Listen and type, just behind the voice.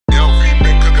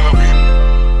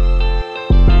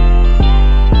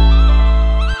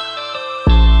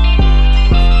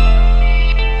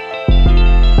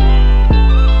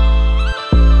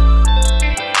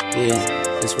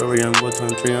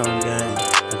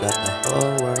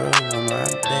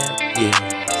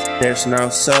There's no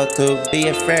soul to be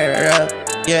afraid of,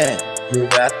 yeah.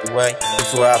 Move out the way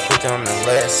before I put you on the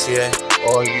list, yeah.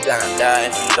 Or you gonna die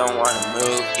if you don't wanna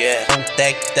move, yeah. Don't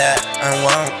think that I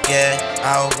won't, yeah.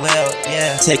 I will,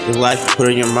 yeah. Take your life and put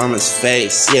it in your mama's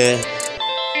face, yeah.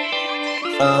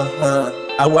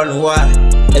 I wonder why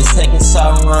it's taking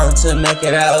so long to make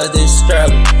it out of this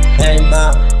struggle. Hey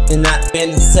mom, it's not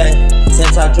been the same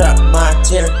since I dropped my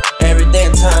tear. Every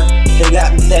damn time, they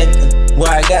got me thinking what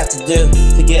I got to do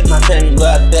to get my family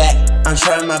love back. I'm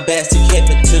trying my best to keep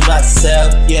it to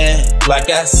myself, yeah. Like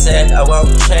I said, I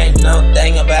won't change no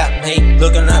thing about me.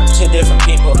 Looking up to different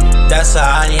people, that's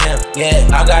how I am, yeah.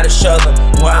 I gotta show them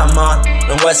where I'm on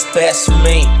and what's best for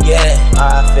me, yeah.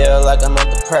 I feel like I'm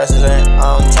at the president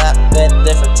on top with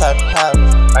different type of power.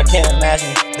 I can't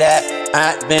imagine that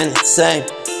I've been the same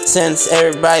since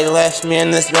everybody left me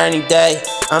in this rainy day.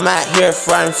 I'm out here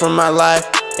fighting for my life,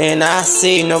 and I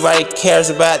see nobody cares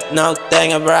about no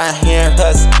thing around here.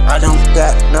 Cause I don't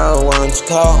got no one to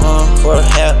call on for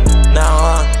help.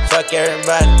 Now fuck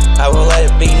everybody, I will let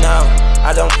it be known.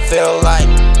 I don't feel like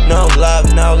no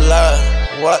love, no love.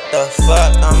 What the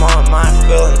fuck, I'm on my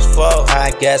feelings full.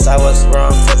 I guess I was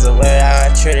wrong cause the way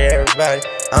I treated everybody.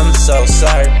 I'm so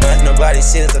sorry, but nobody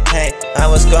sees the pain I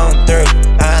was going through.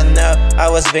 I know I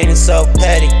was being so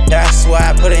petty, that's why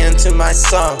I put it into my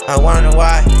song. I wonder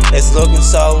why it's looking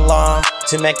so long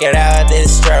to make it out of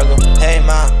this struggle. Hey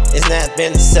mom, it's not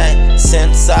been the same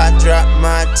since I dropped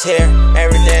my tear.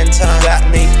 Every damn time got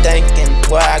me thinking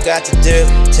what I got to do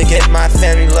to get my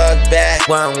family love back.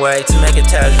 One way to make a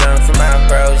touchdown for my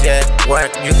bros, yeah.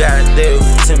 What you gotta do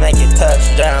to make it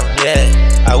touchdown, yeah.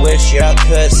 I wish y'all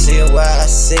could see what I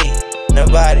see.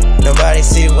 Nobody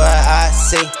see what I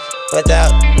see.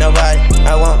 Without nobody,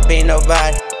 I won't be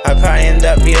nobody. I probably end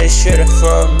up being a shooter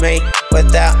for me.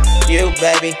 Without you,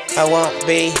 baby, I won't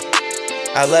be.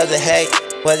 I love the hate,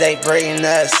 what they bringing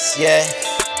us, yeah.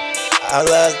 I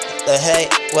love the hate,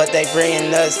 what they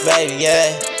bringing us, baby,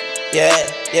 yeah.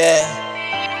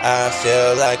 I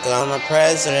feel like I'm a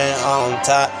president on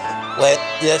top with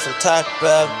different type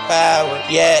of power,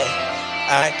 yeah.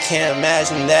 I can't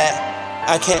imagine that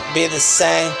I can't be the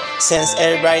same since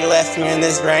everybody left me in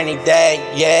this rainy day,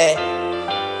 yeah.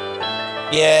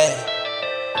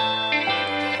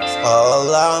 All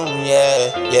alone,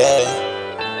 yeah.